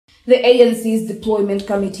The ANC's deployment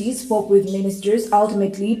committee spoke with ministers,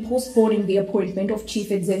 ultimately postponing the appointment of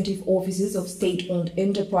chief executive officers of state-owned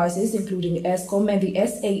enterprises, including ESCOM and the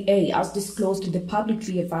SAA, as disclosed in the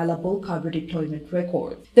publicly available cadre deployment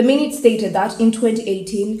record. The minutes stated that in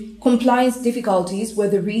 2018, compliance difficulties were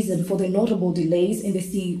the reason for the notable delays in the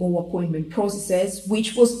CEO appointment processes,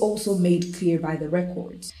 which was also made clear by the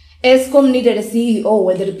records. ESCOM needed a CEO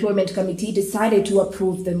when the deployment committee decided to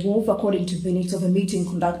approve the move, according to minutes of a meeting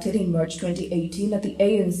conducted in March 2018 at the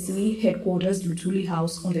ANC headquarters Lutuli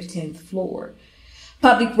House on the 10th floor.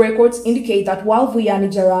 Public records indicate that while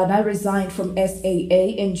Vuyani Jarana resigned from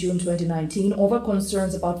SAA in June 2019 over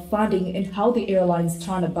concerns about funding and how the airline's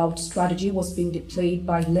turnabout strategy was being deployed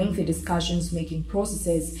by lengthy decision-making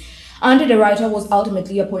processes, Andy Writer was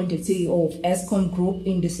ultimately appointed CEO of ESCOM Group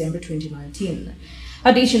in December 2019.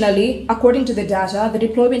 Additionally, according to the data, the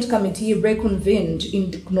deployment committee reconvened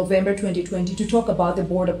in November 2020 to talk about the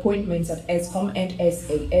board appointments at ESCOM and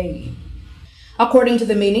SAA. According to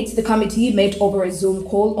the minutes, the committee met over a Zoom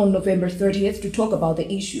call on November 30th to talk about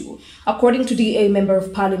the issue. According to DA Member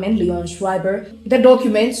of Parliament Leon Schreiber, the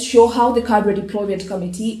documents show how the cadre deployment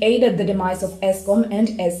committee aided the demise of ESCOM and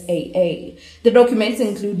SAA. The documents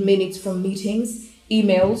include minutes from meetings,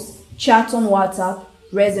 emails, chats on WhatsApp,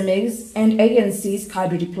 resumes, and ANC's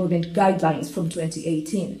cadre deployment guidelines from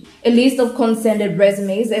 2018. A list of consented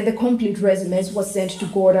resumes and the complete resumes was sent to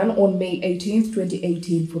Gordon on May 18,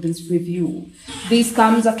 2018 for this review. This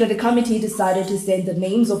comes after the committee decided to send the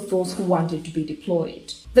names of those who wanted to be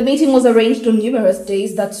deployed. The meeting was arranged on numerous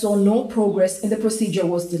days that saw no progress and the procedure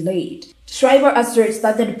was delayed. Schreiber asserts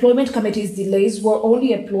that the deployment committee's delays were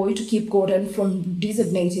only a ploy to keep Gordon from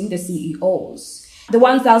designating the CEOs. The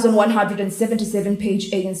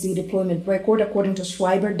 1,177-page ANC deployment record, according to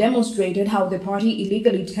Schreiber, demonstrated how the party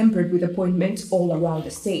illegally tampered with appointments all around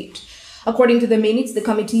the state. According to the minutes, the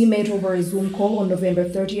committee met over a Zoom call on November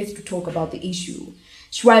 30th to talk about the issue.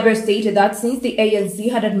 Schreiber stated that since the ANC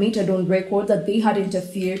had admitted on record that they had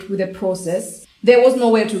interfered with the process, there was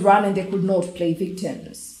nowhere to run and they could not play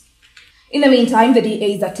victims. In the meantime, the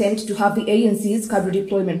DA's attempt to have the ANC's cadre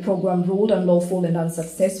deployment program ruled unlawful and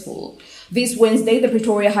unsuccessful. This Wednesday, the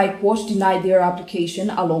Pretoria High Court denied their application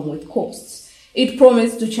along with costs. It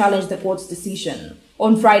promised to challenge the court's decision.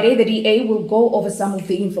 On Friday, the DA will go over some of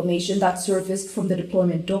the information that surfaced from the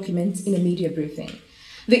deployment documents in a media briefing.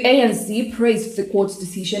 The ANC praised the court's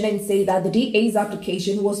decision and said that the DA's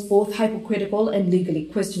application was both hypocritical and legally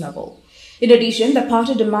questionable. In addition, the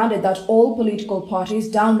party demanded that all political parties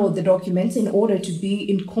download the documents in order to be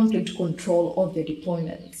in complete control of their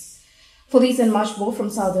deployments. For this and much more from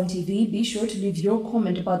Southern TV, be sure to leave your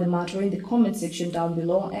comment about the matter in the comment section down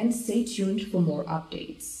below and stay tuned for more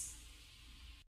updates.